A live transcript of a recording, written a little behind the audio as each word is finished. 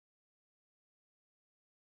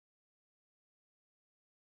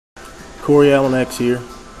CoreyAllenX here.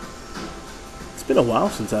 It's been a while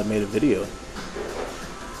since I've made a video.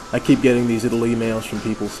 I keep getting these little emails from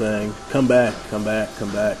people saying, come back, come back,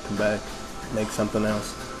 come back, come back, make something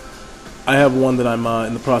else. I have one that I'm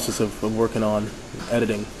in the process of working on,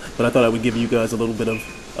 editing, but I thought I would give you guys a little bit of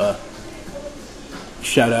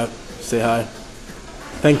shout out, say hi.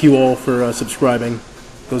 Thank you all for subscribing.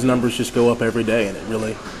 Those numbers just go up every day and it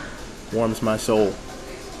really warms my soul.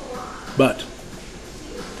 But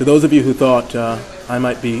to those of you who thought I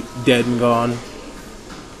might be dead and gone,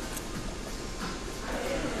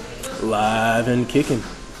 live and kicking.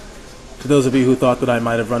 To those of you who thought that I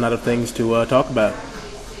might have run out of things to talk about,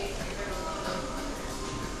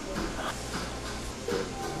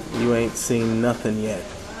 you ain't seen nothing yet.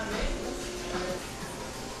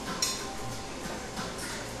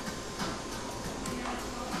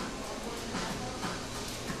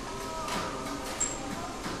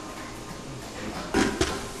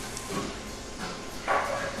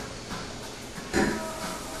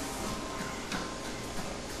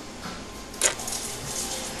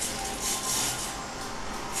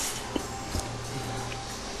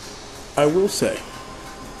 I will say,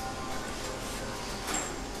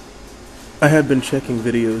 I have been checking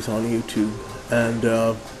videos on YouTube, and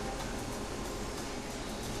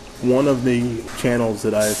one of the channels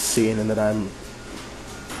that I've seen and that I'm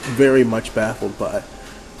very much baffled by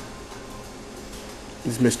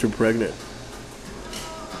is Mr. Pregnant.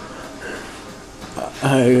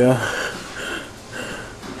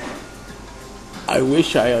 I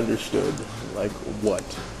wish I understood, like,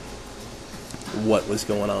 what was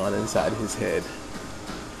going on inside his head.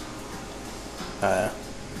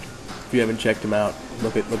 If you haven't checked him out,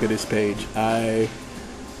 look at his page.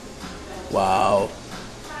 Wow.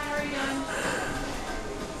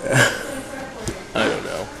 I don't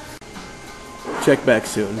know. Check back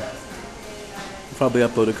soon. I'll probably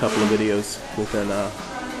upload a couple of videos within the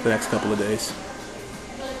next couple of days.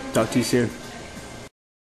 Talk to you soon.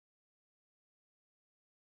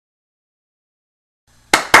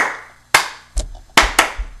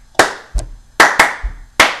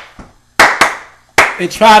 They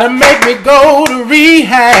try to make me go to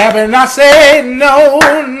rehab, and I say no,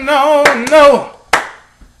 no, no.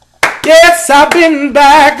 Yes, I've been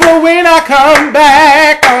back, but when I come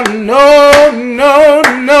back, oh no, no,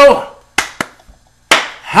 no.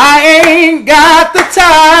 I ain't got the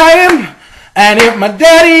time, and if my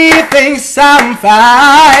daddy thinks I'm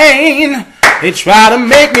fine, they try to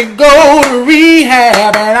make me go to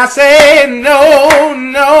rehab, and I say no,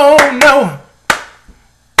 no, no.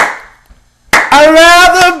 I'd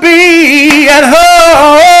rather be at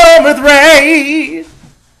home with Ray.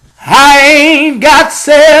 I ain't got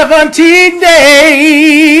 17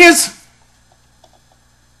 days.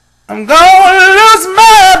 I'm gonna lose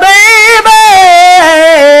my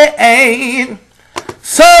baby.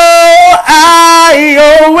 So I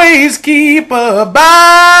always keep a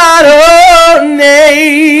bottle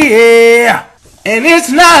near. And it's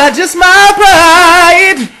not just my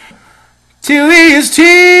pride, till his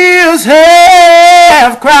tears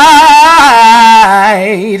have cried.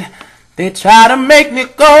 They try to make me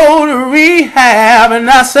go to rehab, and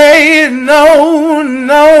I say no,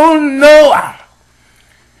 no, no.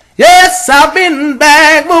 Yes, I've been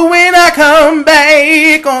back, but when I come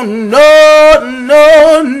back, oh no,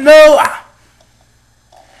 no, no.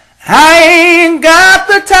 I ain't got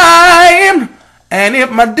the time, and if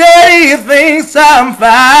my daddy thinks I'm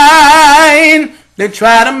fine, they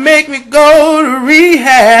try to make me go to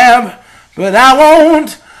rehab, but I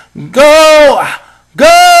won't go.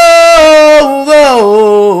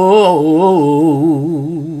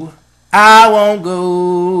 I won't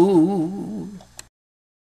go.